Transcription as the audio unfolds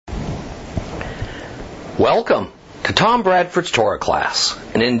Welcome to Tom Bradford's Torah class,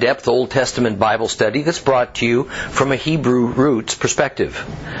 an in-depth Old Testament Bible study that's brought to you from a Hebrew roots perspective.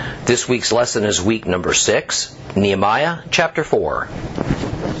 This week's lesson is week number 6, Nehemiah chapter 4.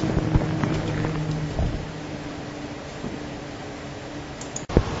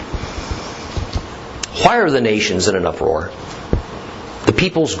 Why are the nations in an uproar? The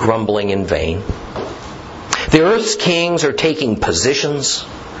people's grumbling in vain. The earth's kings are taking positions,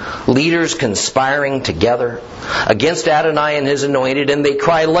 leaders conspiring together against Adonai and his anointed, and they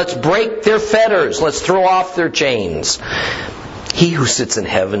cry, "Let's break their fetters, let's throw off their chains." He who sits in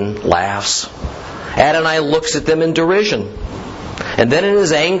heaven laughs. Adonai looks at them in derision. And then in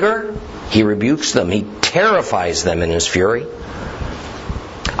his anger, he rebukes them. He terrifies them in his fury.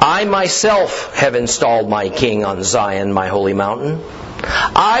 I myself have installed my king on Zion, my holy mountain.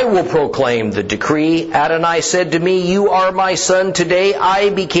 I will proclaim the decree. Adonai said to me, "You are my son. Today I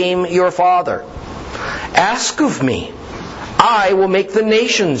became your father. Ask of me. I will make the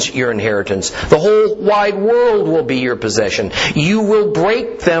nations your inheritance. The whole wide world will be your possession. You will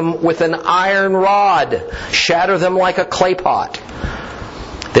break them with an iron rod, shatter them like a clay pot.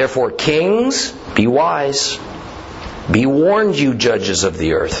 Therefore, kings, be wise. Be warned, you judges of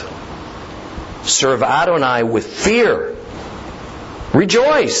the earth. Serve Adonai with fear.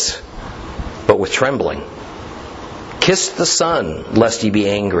 Rejoice, but with trembling. Kiss the Son, lest he be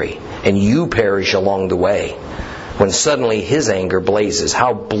angry, and you perish along the way, when suddenly his anger blazes.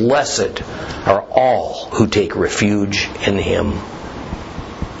 How blessed are all who take refuge in him."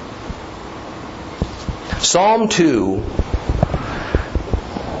 Psalm 2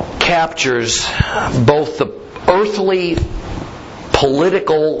 captures both the earthly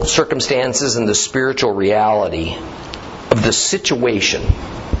political circumstances and the spiritual reality of the situation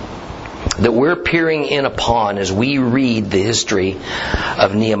that we're peering in upon as we read the history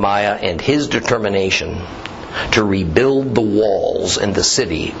of Nehemiah and his determination to rebuild the walls and the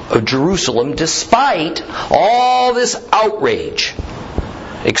city of Jerusalem despite all this outrage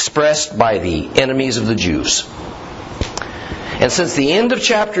expressed by the enemies of the Jews. And since the end of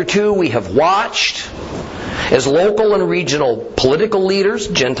chapter 2, we have watched as local and regional political leaders,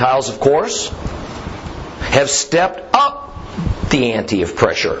 Gentiles of course, have stepped up the ante of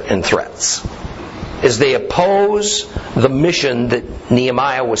pressure and threats as they oppose the mission that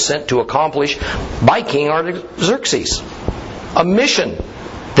Nehemiah was sent to accomplish by King Artaxerxes. A mission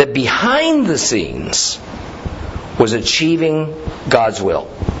that behind the scenes was achieving God's will.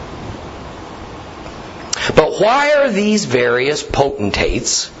 But why are these various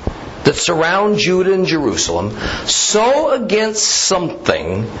potentates that surround Judah and Jerusalem so against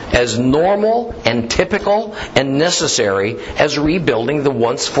something as normal and typical and necessary as rebuilding the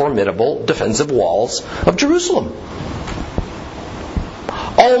once formidable defensive walls of Jerusalem?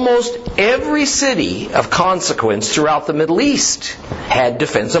 Almost every city of consequence throughout the Middle East had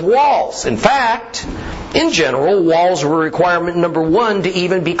defensive walls. In fact, in general, walls were requirement number 1 to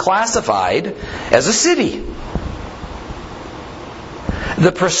even be classified as a city.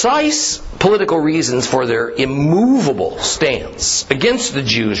 The precise political reasons for their immovable stance against the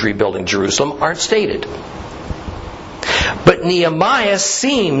Jews rebuilding Jerusalem aren't stated. But Nehemiah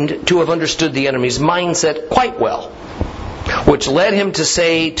seemed to have understood the enemy's mindset quite well, which led him to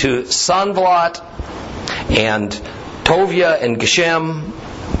say to Sanballat and Tobiah and Geshem,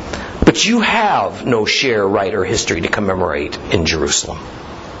 "But you have no share, right, or history to commemorate in Jerusalem."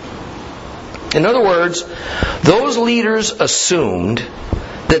 In other words, those leaders assumed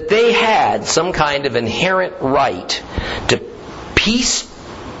that they had some kind of inherent right to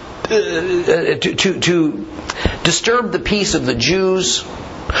to disturb the peace of the Jews,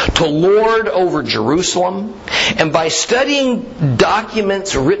 to lord over Jerusalem. And by studying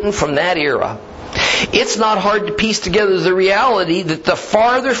documents written from that era, it's not hard to piece together the reality that the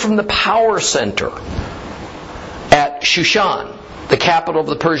farther from the power center at Shushan, the capital of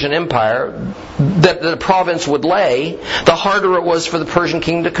the Persian Empire, that the province would lay, the harder it was for the Persian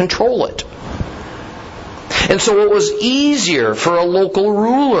king to control it. And so it was easier for a local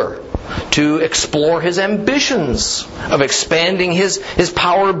ruler to explore his ambitions of expanding his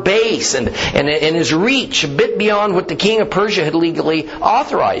power base and his reach a bit beyond what the king of Persia had legally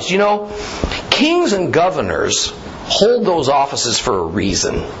authorized. You know, kings and governors hold those offices for a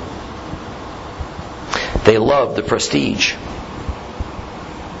reason. They love the prestige.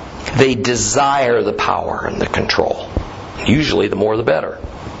 They desire the power and the control. Usually the more the better.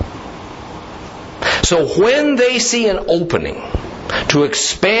 So when they see an opening to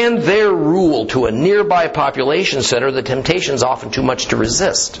expand their rule to a nearby population center, the temptation is often too much to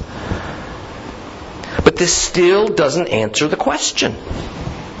resist. But this still doesn't answer the question.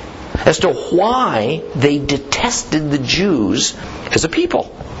 as to why they detested the Jews as a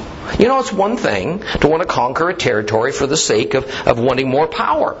people. You know, it's one thing to want to conquer a territory for the sake of wanting more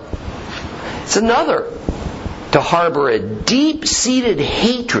power. It's another to harbor a deep-seated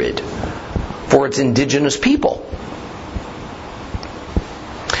hatred for its indigenous people.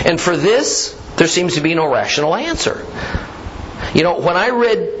 And for this, there seems to be no rational answer. You know, when I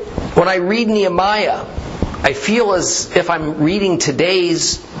read Nehemiah, I feel as if I'm reading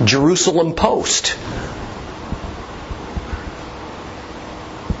today's Jerusalem Post.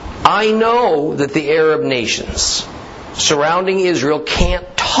 I know that the Arab nations surrounding Israel can't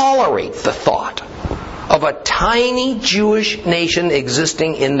tolerate the thought of a tiny Jewish nation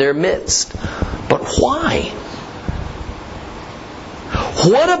existing in their midst. But why?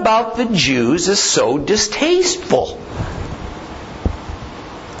 What about the Jews is so distasteful?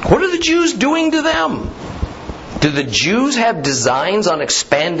 What are the Jews doing to them? Do the Jews have designs on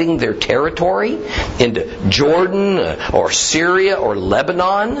expanding their territory into Jordan or Syria or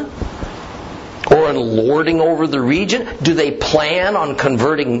Lebanon? Or on lording over the region? Do they plan on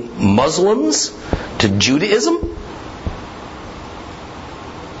converting Muslims to Judaism?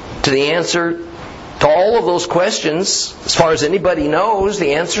 To the answer to all of those questions, as far as anybody knows,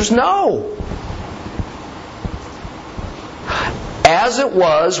 the answer is no. As it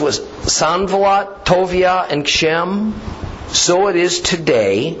was with Sanballat, Tobiah, and Geshem, so it is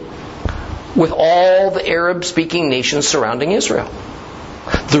today with all the Arab-speaking nations surrounding Israel.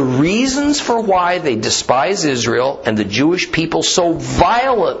 The reasons for why they despise Israel and the Jewish people so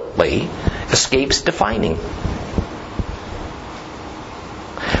violently escapes defining.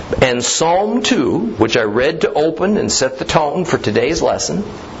 And Psalm 2, which I read to open and set the tone for today's lesson,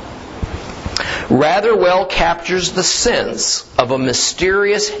 rather well captures the sense of a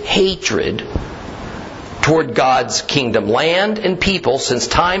mysterious hatred toward God's kingdom, land, and people since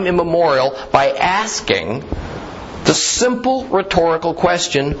time immemorial by asking the simple rhetorical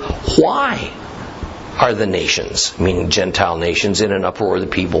question, why are the nations, meaning Gentile nations, in an uproar, the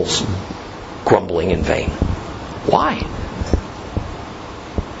peoples grumbling in vain? Why?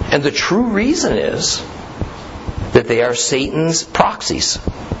 And the true reason is that they are Satan's proxies,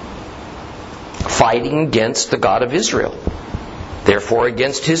 fighting against the God of Israel, therefore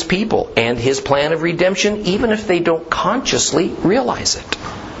against His people and His plan of redemption, even if they don't consciously realize it.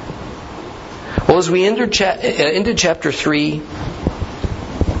 Well, as we ended chapter 3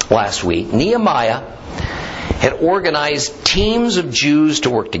 last week, Nehemiah had organized teams of Jews to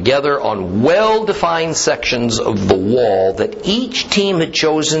work together on well-defined sections of the wall that each team had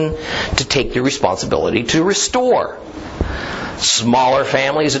chosen to take the responsibility to restore. Smaller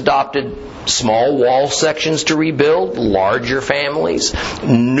families adopted small wall sections to rebuild. Larger families,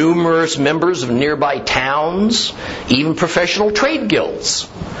 numerous members of nearby towns, even professional trade guilds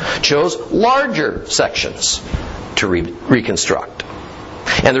chose larger sections to reconstruct.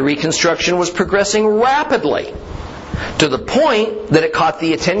 And the reconstruction was progressing rapidly to the point that it caught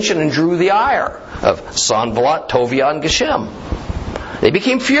the attention and drew the ire of Sanballat, Tobiah, and Geshem. They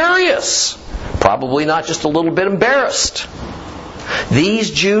became furious, probably not just a little bit embarrassed.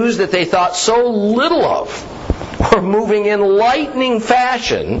 These Jews that they thought so little of were moving in lightning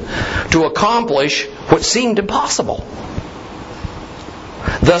fashion to accomplish what seemed impossible.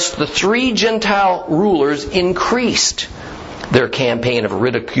 Thus, the three Gentile rulers increased their campaign of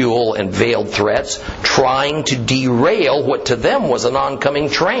ridicule and veiled threats, trying to derail what to them was an oncoming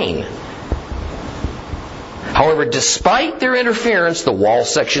train. However, despite their interference, the wall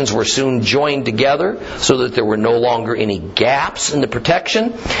sections were soon joined together so that there were no longer any gaps in the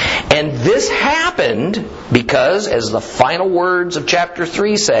protection. And this happened because, as the final words of chapter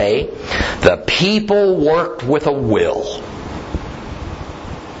 3 say, the people worked with a will.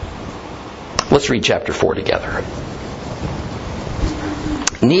 Let's read chapter 4 together.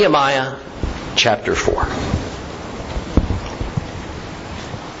 Nehemiah chapter 4.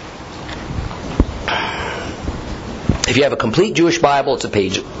 If you have a complete Jewish Bible, it's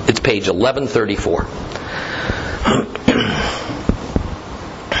page 1134.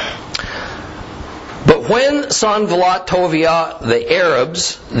 But when Sanballat, Tobiah, the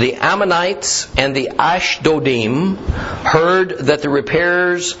Arabs, the Ammonites, and the Ashdodim heard that the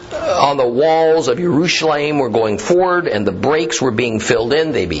repairs on the walls of Jerusalem were going forward and the breaks were being filled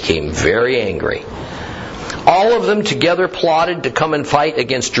in, they became very angry. All of them together plotted to come and fight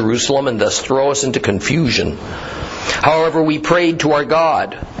against Jerusalem and thus throw us into confusion. However, we prayed to our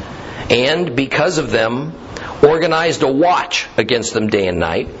God, and because of them, organized a watch against them day and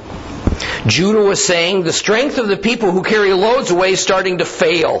night. Judah was saying, the strength of the people who carry loads away is starting to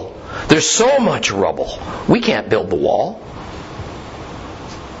fail. There's so much rubble. We can't build the wall.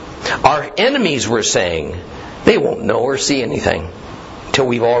 Our enemies were saying, they won't know or see anything till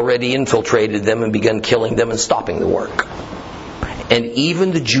we've already infiltrated them and begun killing them and stopping the work. And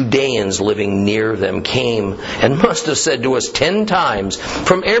even the Judeans living near them came and must have said to us 10 times,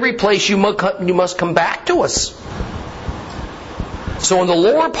 from every place you must come back to us. So in the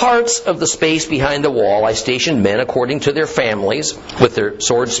lower parts of the space behind the wall, I stationed men according to their families with their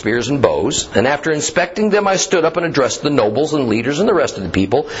swords, spears, and bows. And after inspecting them, I stood up and addressed the nobles and leaders and the rest of the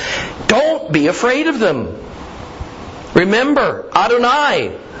people. Don't be afraid of them. Remember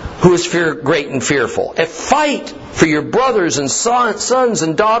Adonai, who is great and fearful. And fight for your brothers and sons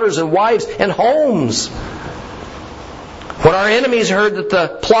and daughters and wives and homes. When our enemies heard that the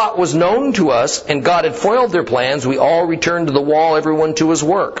plot was known to us and God had foiled their plans, we all returned to the wall, everyone to his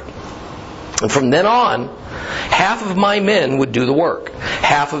work. And from then on, half of my men would do the work.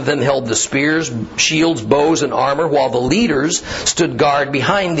 Half of them held the spears, shields, bows, and armor, while the leaders stood guard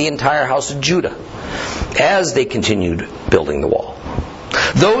behind the entire house of Judah as they continued building the wall.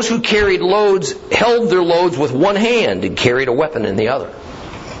 Those who carried loads held their loads with one hand and carried a weapon in the other.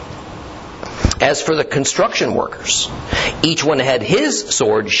 As for the construction workers, each one had his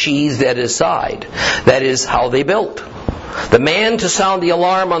sword sheathed at his side. That is how they built. The man to sound the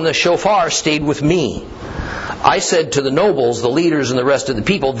alarm on the shofar stayed with me. I said to the nobles, the leaders, and the rest of the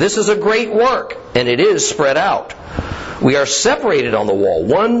people, this is a great work, and it is spread out. We are separated on the wall,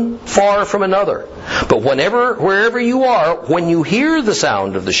 one far from another. But wherever you are, when you hear the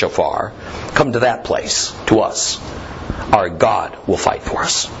sound of the shofar, come to that place, to us. Our God will fight for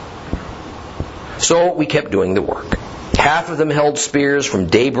us. So we kept doing the work. Half of them held spears from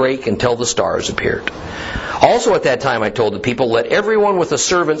daybreak until the stars appeared. Also at that time I told the people, let everyone with a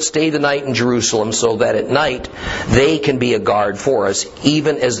servant stay the night in Jerusalem so that at night they can be a guard for us,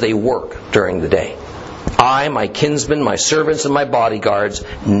 even as they work during the day. I, my kinsmen, my servants, and my bodyguards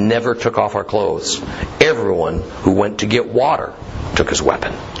never took off our clothes. Everyone who went to get water took his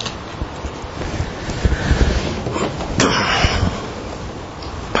weapon.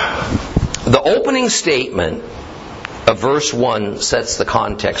 The opening statement of verse 1 sets the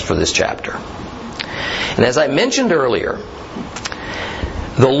context for this chapter. And as I mentioned earlier,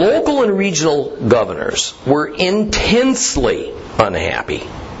 the local and regional governors were intensely unhappy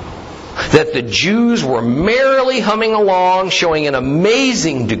that the Jews were merrily humming along, showing an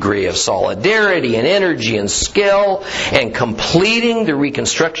amazing degree of solidarity and energy and skill, and completing the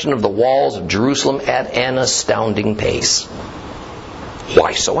reconstruction of the walls of Jerusalem at an astounding pace.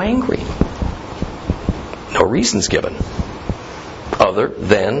 Why so angry? No reasons given, other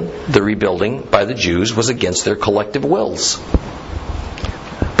than the rebuilding by the Jews was against their collective wills.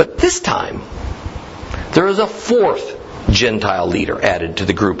 But this time, there is a fourth Gentile leader added to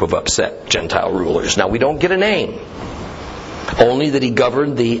the group of upset Gentile rulers. Now, we don't get a name, only that he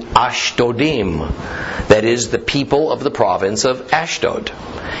governed the Ashdodim, that is, the people of the province of Ashdod.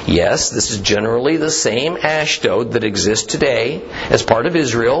 Yes, this is generally the same Ashdod that exists today as part of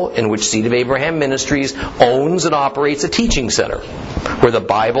Israel, in which Seed of Abraham Ministries owns and operates a teaching center where the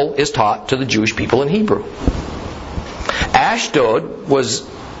Bible is taught to the Jewish people in Hebrew. Ashdod was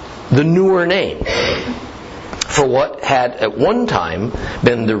the newer name for what had at one time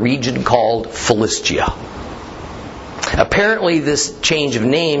been the region called Philistia. Apparently this change of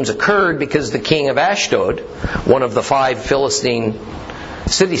names occurred because the king of Ashdod, one of the 5 Philistine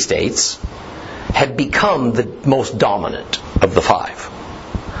city-states, had become the most dominant of the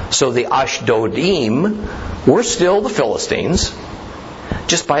 5. So the Ashdodim were still the Philistines,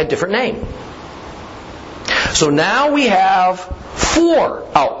 just by a different name. So now we have 4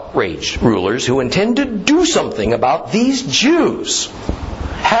 outraged rulers who intend to do something about these Jews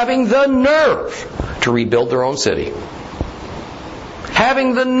having the nerve to rebuild their own city.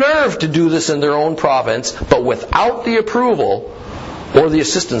 Having the nerve to do this in their own province, but without the approval or the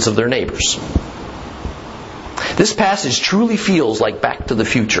assistance of their neighbors. This passage truly feels like Back to the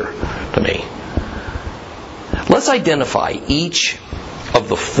Future to me. Let's identify each of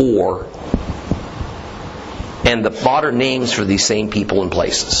the 4 and the modern names for these same people and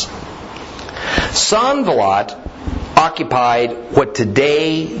places. Sanballat occupied what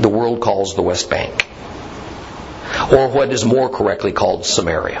today the world calls the West Bank, or what is more correctly called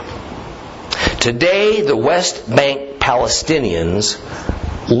Samaria. Today, the West Bank Palestinians,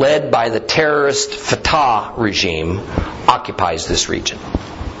 led by the terrorist Fatah regime, occupies this region.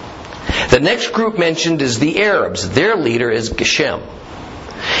 The next group mentioned is the Arabs. Their leader is Geshem.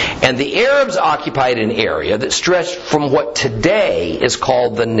 And the Arabs occupied an area that stretched from what today is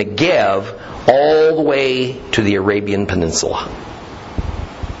called the Negev all the way to the Arabian Peninsula.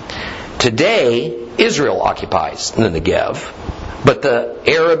 Today, Israel occupies the Negev, But the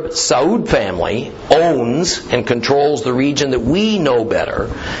Arab Saud family owns and controls the region that we know better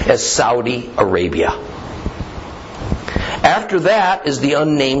as Saudi Arabia. After that is the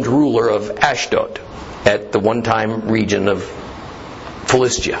unnamed ruler of Ashdod, at the one-time region of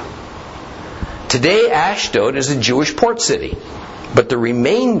Philistia. Today, Ashdod is a Jewish port city, but the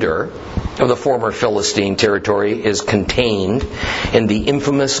remainder of the former Philistine territory is contained in the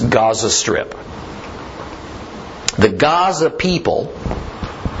infamous Gaza Strip. The Gaza people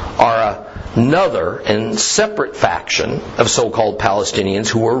are another and separate faction of so-called Palestinians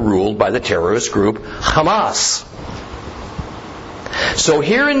who are ruled by the terrorist group Hamas. So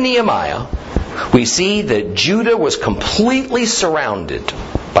here in Nehemiah, we see that Judah was completely surrounded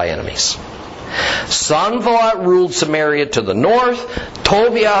by enemies. Sanballat ruled Samaria to the north,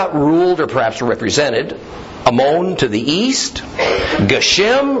 Tobiah ruled, or perhaps represented, Ammon to the east,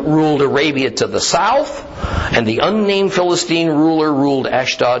 Geshem ruled Arabia to the south, and the unnamed Philistine ruler ruled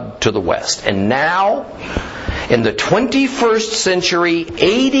Ashdod to the west. And now, in the 21st century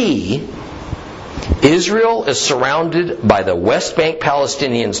AD, Israel is surrounded by the West Bank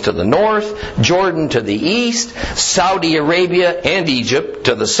Palestinians to the north, Jordan to the east, Saudi Arabia and Egypt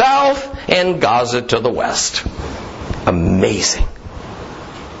to the south, and Gaza to the west. Amazing.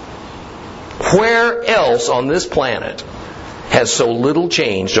 Where else on this planet has so little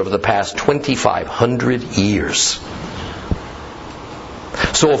changed over the past 2,500 years?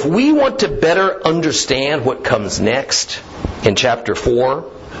 So if we want to better understand what comes next in chapter 4,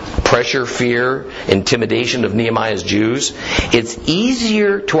 pressure, fear, intimidation of Nehemiah's Jews, it's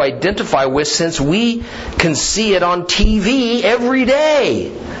easier to identify with since we can see it on TV every day.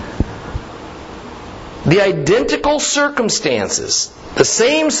 The identical circumstances, the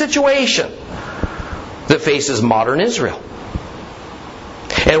same situation that faces modern Israel.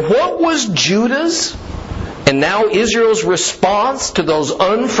 And what was Judah's and now Israel's response to those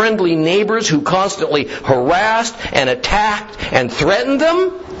unfriendly neighbors who constantly harassed and attacked and threatened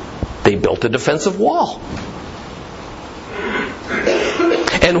them? They built a defensive wall.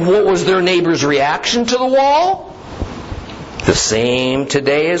 And what was their neighbor's reaction to the wall? The same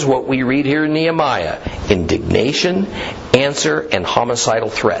today as what we read here in Nehemiah. Indignation, answer, and homicidal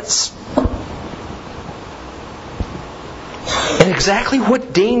threats. And exactly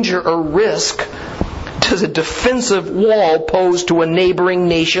what danger or risk does a defensive wall pose to a neighboring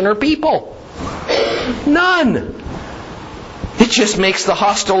nation or people? None. It just makes the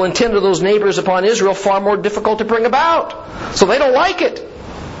hostile intent of those neighbors upon Israel far more difficult to bring about. So they don't like it.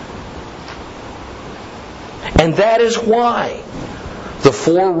 And that is why the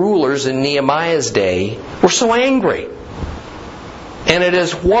four rulers in Nehemiah's day were so angry. And it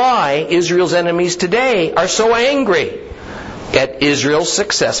is why Israel's enemies today are so angry at Israel's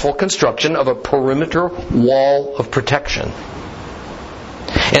successful construction of a perimeter wall of protection.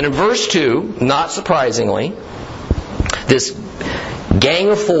 And in verse 2, not surprisingly, this gang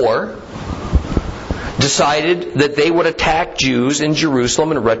of four decided that they would attack Jews in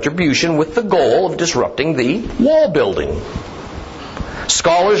Jerusalem in retribution with the goal of disrupting the wall building.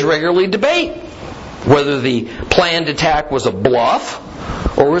 Scholars regularly debate whether the planned attack was a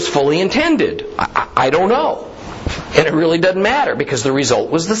bluff or was fully intended. I don't know. And it really doesn't matter because the result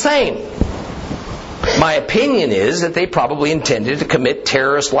was the same. My opinion is that they probably intended to commit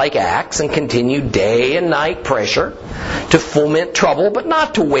terrorist-like acts and continue day and night pressure to foment trouble, but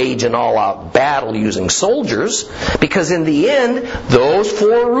not to wage an all-out battle using soldiers, because in the end, those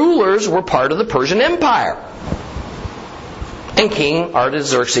four rulers were part of the Persian Empire. And King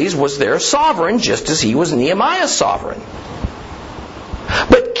Artaxerxes was their sovereign, just as he was Nehemiah's sovereign.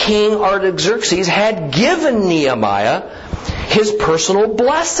 But King Artaxerxes had given Nehemiah his personal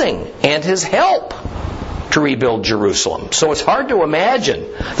blessing and his help to rebuild Jerusalem. So it's hard to imagine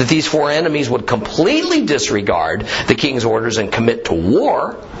that these four enemies would completely disregard the king's orders and commit to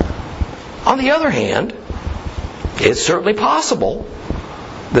war. On the other hand, it's certainly possible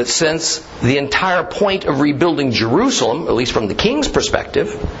that since the entire point of rebuilding Jerusalem, at least from the king's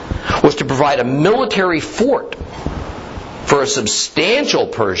perspective, was to provide a military fort for a substantial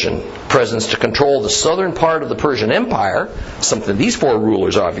Persian presence to control the southern part of the Persian Empire, something these four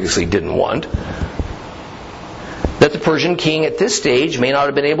rulers obviously didn't want, that the Persian king at this stage may not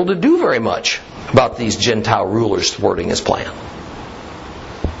have been able to do very much about these Gentile rulers thwarting his plan.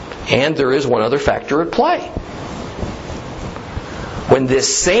 And there is one other factor at play. When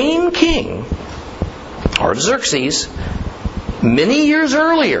this same king, Artaxerxes, many years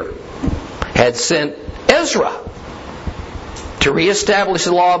earlier, had sent Ezra to reestablish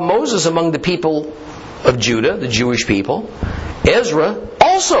the law of Moses among the people of Judah, the Jewish people, Ezra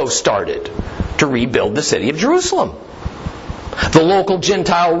also started to rebuild the city of Jerusalem. The local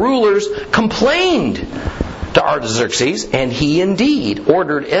Gentile rulers complained to Artaxerxes, and he indeed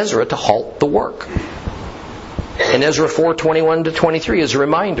ordered Ezra to halt the work. In Ezra 4:21-23 is a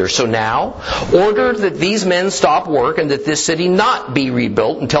reminder. So now, order that these men stop work and that this city not be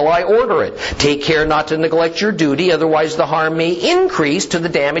rebuilt until I order it. Take care not to neglect your duty, otherwise the harm may increase to the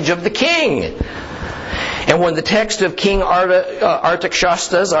damage of the king. And when the text of King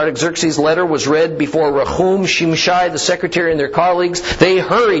Artaxerxes' letter was read before Rehum, Shimshai, the secretary, and their colleagues, they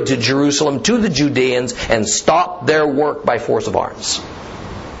hurried to Jerusalem to the Judeans and stopped their work by force of arms.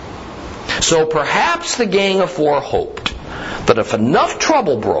 So perhaps the Gang of Four hoped that if enough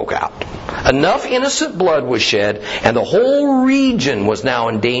trouble broke out, enough innocent blood was shed, and the whole region was now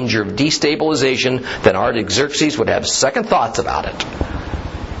in danger of destabilization, then Artaxerxes would have second thoughts about it.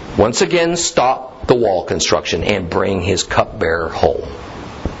 Once again, stop the wall construction and bring his cupbearer home.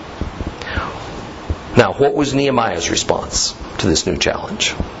 Now, what was Nehemiah's response to this new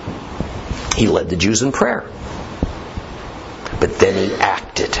challenge? He led the Jews in prayer. But then he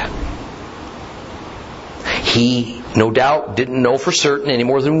acted. He, no doubt, didn't know for certain any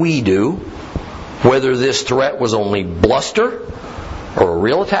more than we do whether this threat was only bluster or a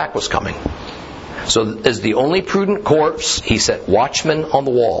real attack was coming. So as the only prudent course, he set watchmen on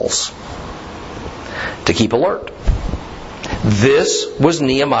the walls to keep alert. This was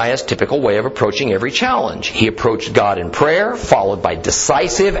Nehemiah's typical way of approaching every challenge. He approached God in prayer, followed by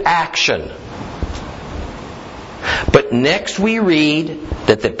decisive action. But next we read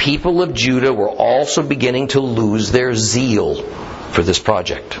that the people of Judah were also beginning to lose their zeal for this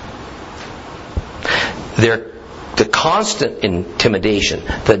project. The constant intimidation,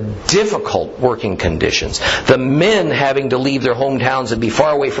 the difficult working conditions, the men having to leave their hometowns and be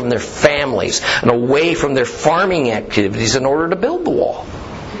far away from their families and away from their farming activities in order to build the wall.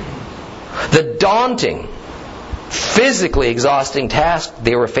 The daunting, physically exhausting task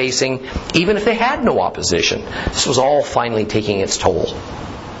they were facing, even if they had no opposition. This was all finally taking its toll.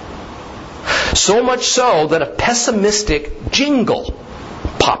 So much so that a pessimistic jingle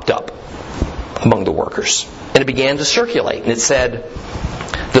popped up among the workers. And it began to circulate. And it said,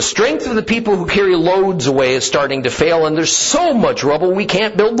 the strength of the people who carry loads away is starting to fail, and there's so much rubble we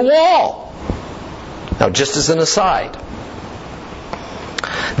can't build the wall. Now, just as an aside,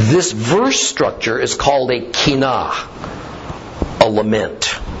 this verse structure is called a kinah, a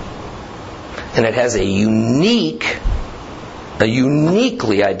lament. And it has a uniquely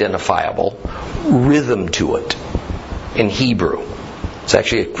identifiable rhythm to it in Hebrew.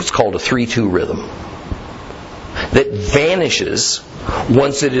 It's called a 3-2 rhythm that vanishes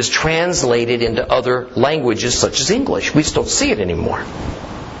once it is translated into other languages such as English. We just don't see it anymore.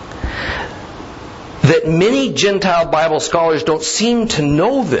 That many Gentile Bible scholars don't seem to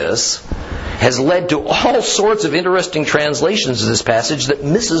know this has led to all sorts of interesting translations of this passage that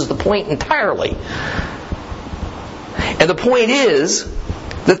misses the point entirely. And the point is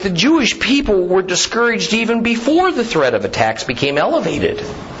that the Jewish people were discouraged even before the threat of attacks became elevated.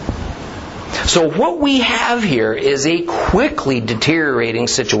 So what we have here is a quickly deteriorating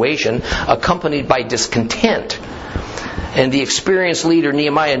situation accompanied by discontent. And the experienced leader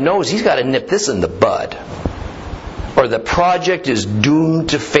Nehemiah knows he's got to nip this in the bud, or the project is doomed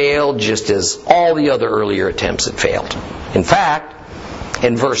to fail just as all the other earlier attempts had failed. In fact,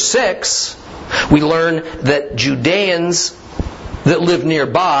 in verse 6, we learn that Judeans that lived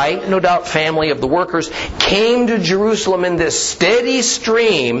nearby, no doubt family of the workers, came to Jerusalem in this steady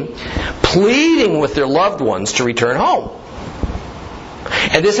stream, pleading with their loved ones to return home.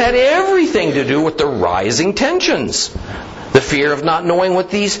 And this had everything to do with the rising tensions. The fear of not knowing what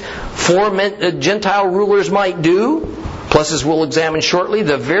these four Gentile rulers might do, plus, as we'll examine shortly,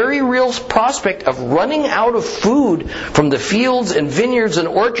 the very real prospect of running out of food from the fields and vineyards and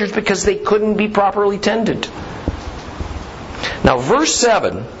orchards because they couldn't be properly tended. Now, verse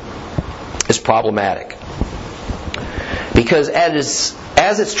 7 is problematic because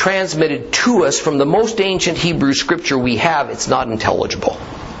as it's transmitted to us from the most ancient Hebrew scripture we have, it's not intelligible.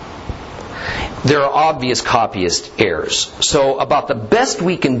 There are obvious copyist errors. So about the best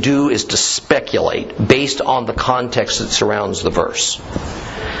we can do is to speculate based on the context that surrounds the verse.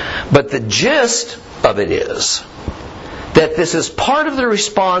 But the gist of it is that this is part of the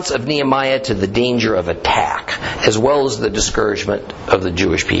response of Nehemiah to the danger of attack, as well as the discouragement of the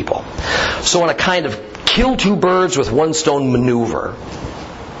Jewish people. So in a kind of kill two birds with one stone maneuver,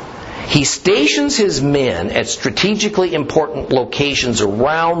 he stations his men at strategically important locations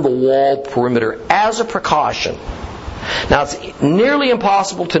around the wall perimeter as a precaution. Now, it's nearly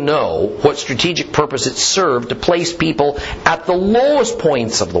impossible to know what strategic purpose it served to place people at the lowest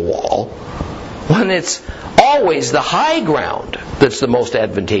points of the wall, when it's always the high ground that's the most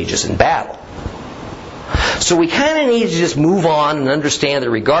advantageous in battle. So we kind of need to just move on and understand that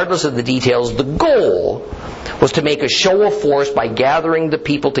regardless of the details, the goal was to make a show of force by gathering the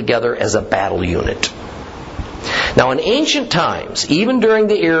people together as a battle unit. Now, in ancient times, even during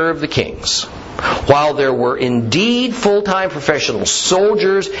the era of the kings, while there were indeed full-time professional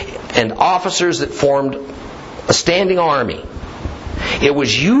soldiers and officers that formed a standing army, it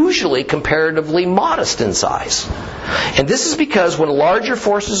was usually comparatively modest in size. And this is because when larger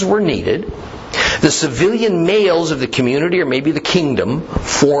forces were needed, the civilian males of the community, or maybe the kingdom,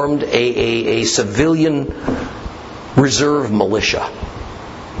 formed a civilian reserve militia.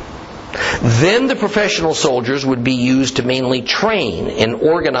 Then the professional soldiers would be used to mainly train and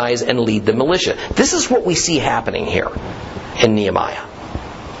organize and lead the militia. This is what we see happening here in Nehemiah.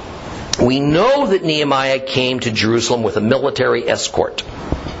 We know that Nehemiah came to Jerusalem with a military escort.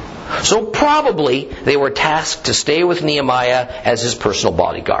 So probably they were tasked to stay with Nehemiah as his personal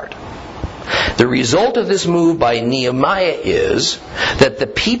bodyguard. The result of this move by Nehemiah is that the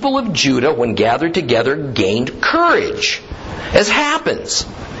people of Judah, when gathered together, gained courage, as happens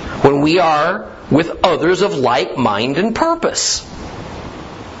when we are with others of like mind and purpose.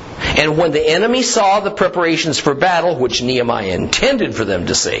 And when the enemy saw the preparations for battle, which Nehemiah intended for them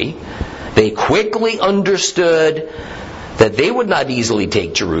to see, they quickly understood that they would not easily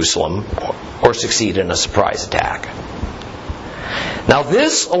take Jerusalem or succeed in a surprise attack. Now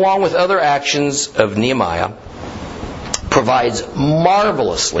this, along with other actions of Nehemiah, provides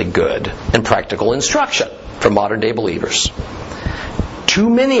marvelously good and practical instruction for modern day believers. Too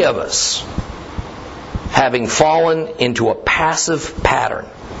many of us, having fallen into a passive pattern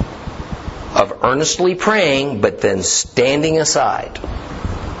of earnestly praying but then standing aside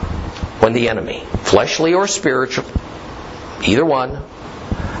when the enemy, fleshly or spiritual, either one,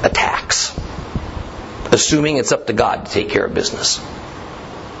 attacks, assuming it's up to God to take care of business.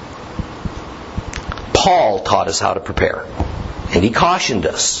 Paul taught us how to prepare, and he cautioned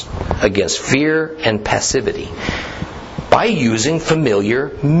us against fear and passivity by using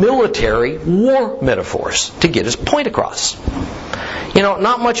familiar military war metaphors to get his point across.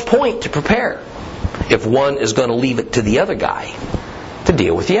 Not much point to prepare if one is going to leave it to the other guy to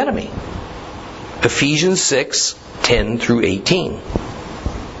deal with the enemy. Ephesians 6:10 through 18.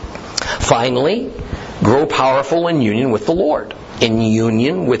 Finally, grow powerful in union with the Lord, in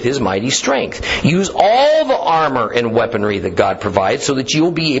union with His mighty strength. Use all the armor and weaponry that God provides so that you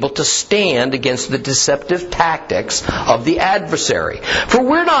will be able to stand against the deceptive tactics of the adversary. For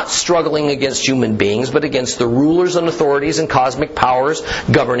we're not struggling against human beings, but against the rulers and authorities and cosmic powers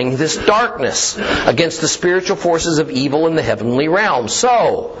governing this darkness, against the spiritual forces of evil in the heavenly realm.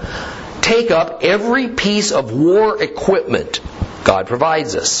 So, take up every piece of war equipment God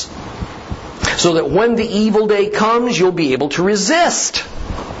provides us, so that when the evil day comes, you'll be able to resist.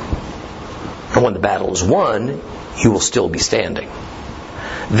 And when the battle is won, you will still be standing.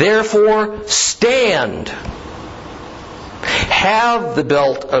 Therefore, stand. Have the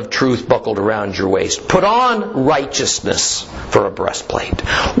belt of truth buckled around your waist. Put on righteousness for a breastplate.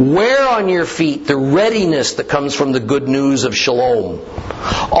 Wear on your feet the readiness that comes from the good news of shalom.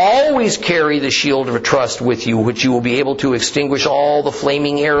 Always carry the shield of trust with you, which you will be able to extinguish all the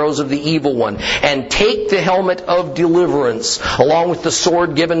flaming arrows of the evil one. And take the helmet of deliverance, along with the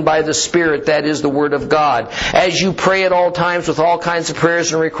sword given by the Spirit, that is the Word of God. As you pray at all times with all kinds of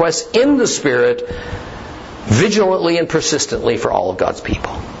prayers and requests in the Spirit, vigilantly and persistently for all of God's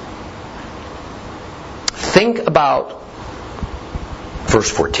people. Think about verse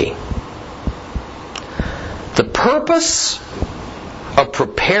 14. The purpose of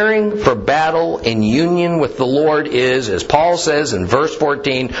preparing for battle in union with the Lord is, as Paul says in verse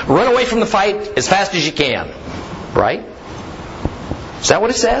 14, run away from the fight as fast as you can. Right? Is that what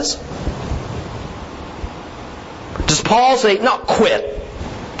it says? Does Paul say, no, quit.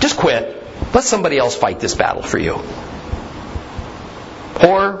 Just quit. Let somebody else fight this battle for you.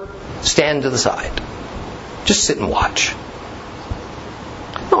 Or stand to the side. Just sit and watch.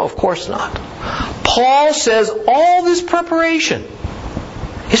 No, of course not. Paul says all this preparation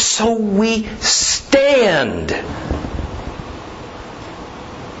is so we stand.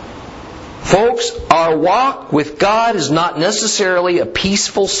 Folks, our walk with God is not necessarily a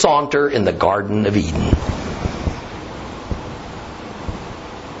peaceful saunter in the Garden of Eden.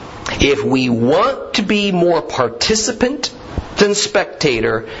 If we want to be more participant than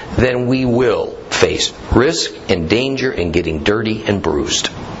spectator, then we will face risk and danger in getting dirty and bruised.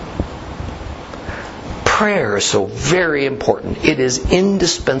 Prayer is so very important. It is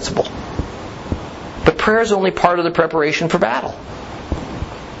indispensable. But prayer is only part of the preparation for battle.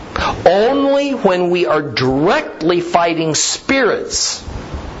 Only when we are directly fighting spirits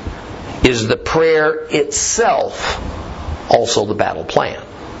is the prayer itself also the battle plan.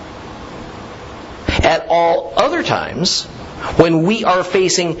 At all other times, when we are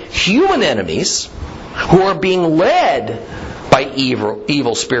facing human enemies who are being led by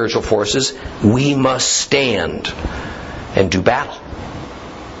evil spiritual forces, we must stand and do battle.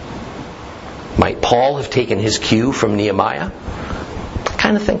 Might Paul have taken his cue from Nehemiah? I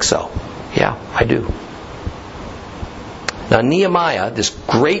kind of think so. Yeah, I do. Now Nehemiah, this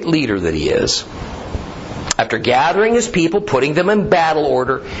great leader that he is, after gathering his people, putting them in battle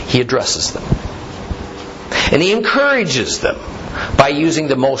order, he addresses them. And he encourages them by using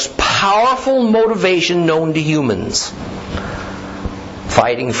the most powerful motivation known to humans: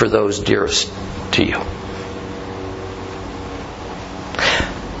 fighting for those dearest to you.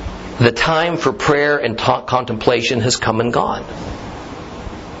 The time for prayer and contemplation has come and gone.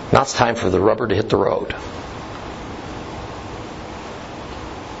 Now it's time for the rubber to hit the road.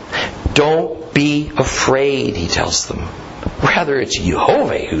 Don't be afraid, he tells them. Rather, it's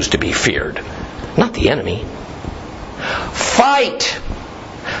Jehovah who's to be feared, not the enemy. Fight!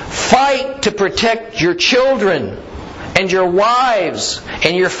 Fight to protect your children and your wives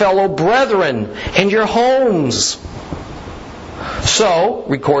and your fellow brethren and your homes. So,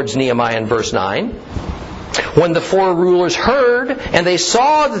 records Nehemiah in verse 9, when the four rulers heard and they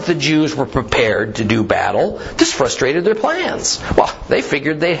saw that the Jews were prepared to do battle, this frustrated their plans. Well, they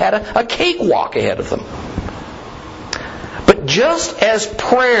figured they had a cakewalk ahead of them. But just as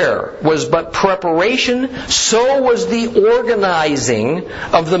prayer was but preparation, so was the organizing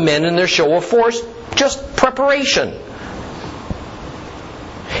of the men in their show of force just preparation.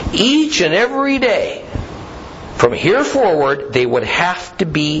 Each and every day, from here forward, they would have to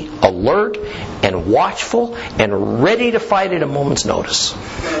be alert and watchful and ready to fight at a moment's notice.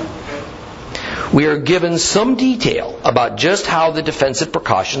 We are given some detail about just how the defensive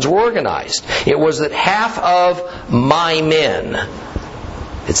precautions were organized. It was that half of my men,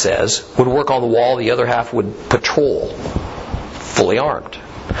 it says, would work on the wall, the other half would patrol, fully armed.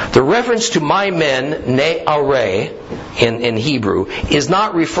 The reference to my men, Nehemiah, in Hebrew, is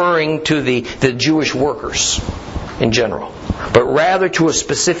not referring to the Jewish workers in general, but rather to a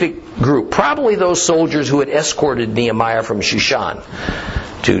specific group, probably those soldiers who had escorted Nehemiah from Shushan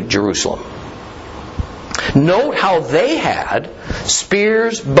to Jerusalem. Note how they had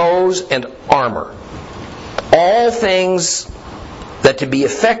spears, bows, and armor. All things that to be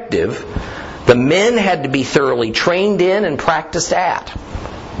effective, the men had to be thoroughly trained in and practiced at.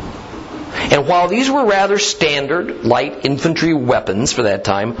 And while these were rather standard, light infantry weapons for that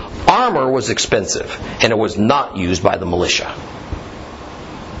time, armor was expensive, and it was not used by the militia.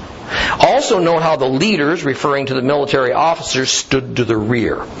 Also note how the leaders, referring to the military officers, stood to the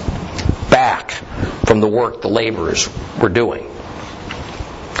rear, back from the work the laborers were doing.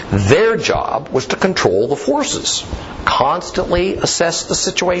 Their job was to control the forces, constantly assess the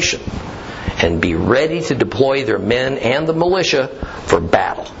situation, and be ready to deploy their men and the militia for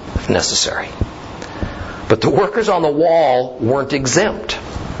battle if necessary. But the workers on the wall weren't exempt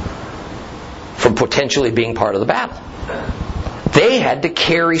from potentially being part of the battle. They had to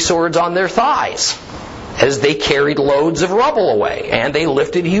carry swords on their thighs as they carried loads of rubble away, and they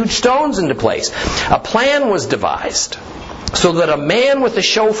lifted huge stones into place. A plan was devised so that a man with a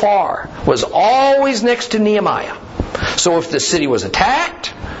shofar was always next to Nehemiah. So if the city was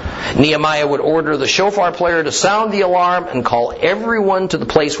attacked, Nehemiah would order the shofar player to sound the alarm and call everyone to the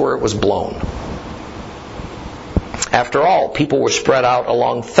place where it was blown. After all, people were spread out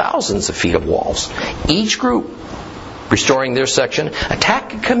along thousands of feet of walls. Each group, restoring their section, attack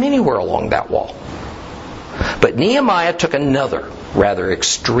could come anywhere along that wall. But Nehemiah took another rather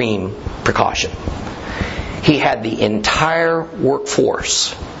extreme precaution. He had the entire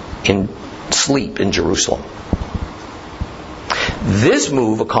workforce in sleep in Jerusalem. This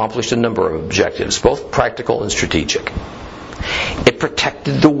move accomplished a number of objectives, both practical and strategic. It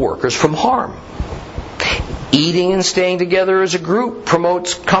protected the workers from harm. Eating and staying together as a group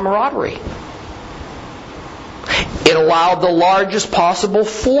promotes camaraderie. It allowed the largest possible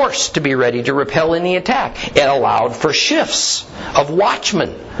force to be ready to repel any attack. It allowed for shifts of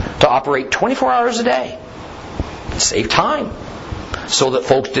watchmen to operate 24 hours a day. It saved time so that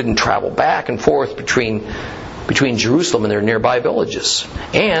folks didn't travel back and forth between Jerusalem and their nearby villages.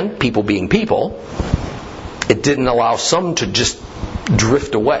 And, people being people, it didn't allow some to just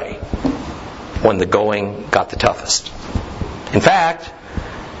drift away when the going got the toughest. In fact,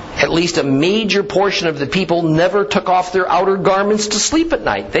 at least a major portion of the people never took off their outer garments to sleep at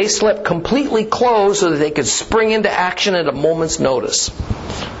night. They slept completely clothed so that they could spring into action at a moment's notice.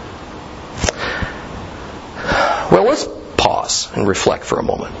 Well, let's pause and reflect for a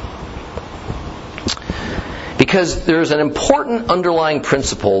moment. Because there's an important underlying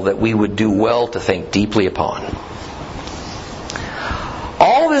principle that we would do well to think deeply upon.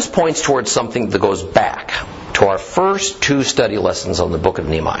 All this points towards something that goes back to our first 2 study lessons on the book of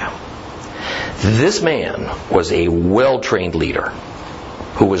Nehemiah. This man was a well-trained leader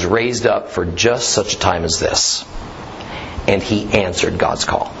who was raised up for just such a time as this. And he answered God's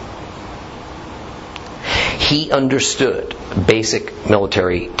call. He understood basic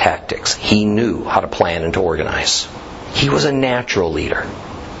military tactics. He knew how to plan and to organize. He was a natural leader.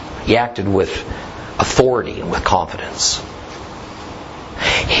 He acted with authority and with confidence.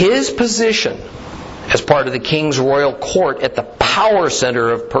 His position as part of the king's royal court at the power center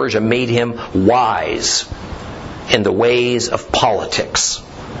of Persia made him wise in the ways of politics.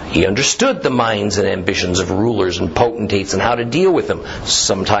 He understood the minds and ambitions of rulers and potentates and how to deal with them,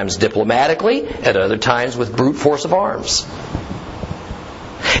 sometimes diplomatically, at other times with brute force of arms.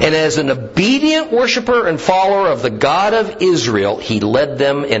 And as an obedient worshiper and follower of the God of Israel, he led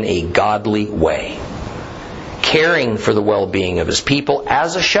them in a godly way, caring for the well-being of his people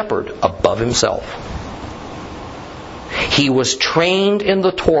as a shepherd above himself. He was trained in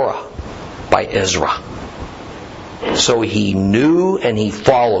the Torah by Ezra. So he knew and he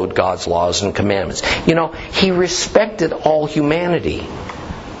followed God's laws and commandments. He respected all humanity.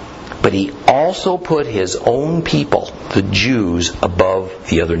 But he also put his own people, the Jews, above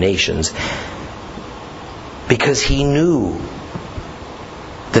the other nations. Because he knew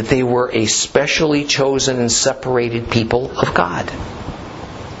that they were a specially chosen and separated people of God.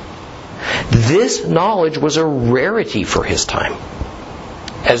 This knowledge was a rarity for his time,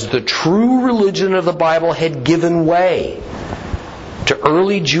 as the true religion of the Bible had given way to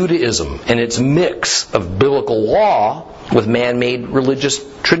early Judaism and its mix of biblical law with man-made religious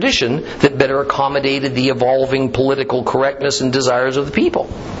tradition that better accommodated the evolving political correctness and desires of the people.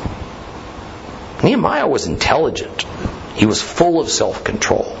 Nehemiah was intelligent. He was full of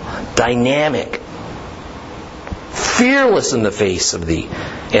self-control, dynamic, fearless in the face of the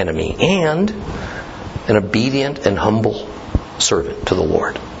enemy, and an obedient and humble servant to the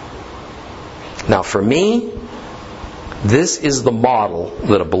Lord. Now for me, this is the model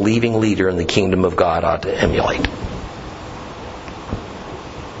that a believing leader in the kingdom of God ought to emulate.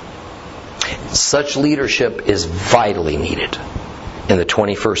 Such leadership is vitally needed in the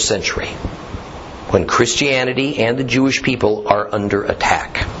 21st century, when Christianity and the Jewish people are under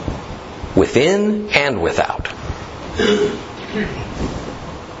attack, within and without.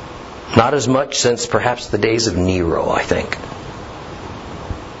 Not as much since perhaps the days of Nero, I think.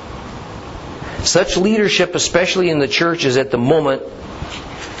 Such leadership, especially in the church, is at the moment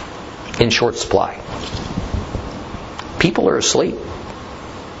in short supply. People are asleep.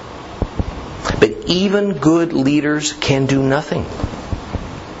 But even good leaders can do nothing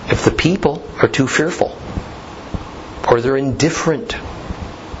if the people are too fearful or they're indifferent.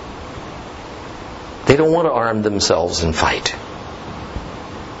 They don't want to arm themselves and fight.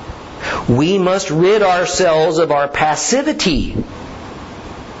 We must rid ourselves of our passivity,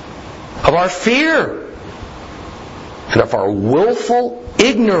 of our fear, and of our willful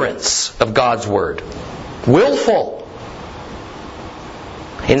ignorance of God's Word. Willful.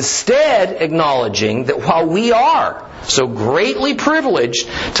 Instead, acknowledging that while we are so greatly privileged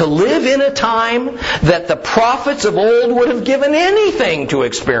to live in a time that the prophets of old would have given anything to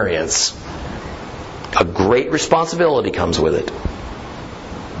experience, a great responsibility comes with it.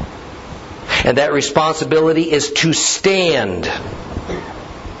 And that responsibility is to stand.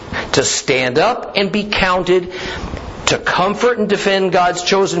 To stand up and be counted, to comfort and defend God's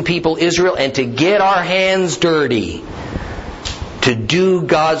chosen people, Israel, and to get our hands dirty, to do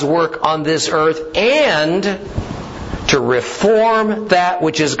God's work on this earth, and to reform that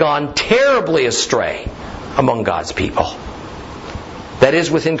which has gone terribly astray among God's people. That is,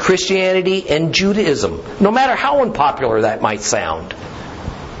 within Christianity and Judaism, no matter how unpopular that might sound.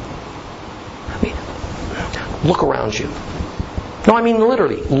 Look around you. No, I mean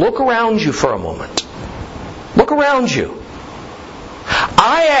literally. Look around you for a moment. Look around you.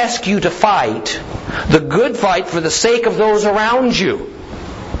 I ask you to fight the good fight for the sake of those around you.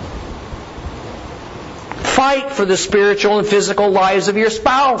 Fight for the spiritual and physical lives of your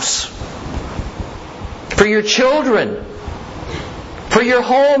spouse, for your children, for your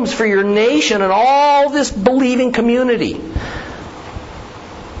homes, for your nation, and all this believing community.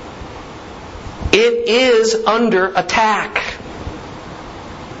 It is under attack.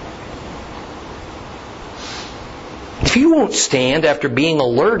 If you won't stand after being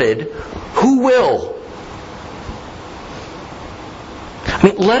alerted, who will?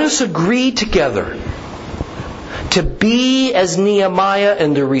 Let us agree together to be as Nehemiah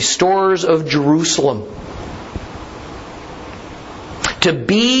and the restorers of Jerusalem. To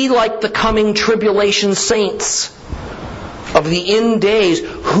be like the coming tribulation saints of the end days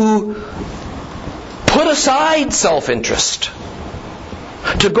who put aside self-interest.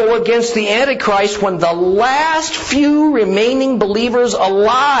 To go against the Antichrist when the last few remaining believers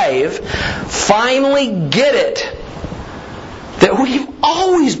alive finally get it. That we've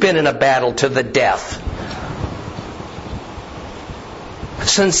always been in a battle to the death.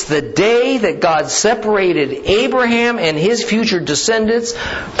 Since the day that God separated Abraham and his future descendants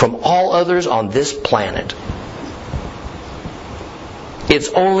from all others on this planet. It's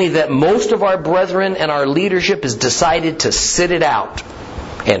only that most of our brethren and our leadership has decided to sit it out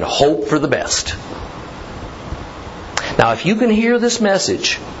and hope for the best. Now, if you can hear this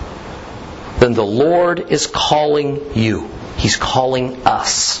message, then the Lord is calling you. He's calling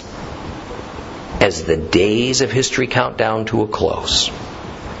us as the days of history count down to a close.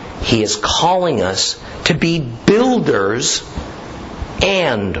 He is calling us to be builders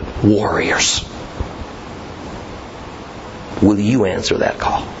and warriors. Will you answer that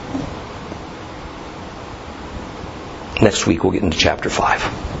call? Next week we'll get into chapter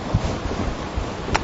 5.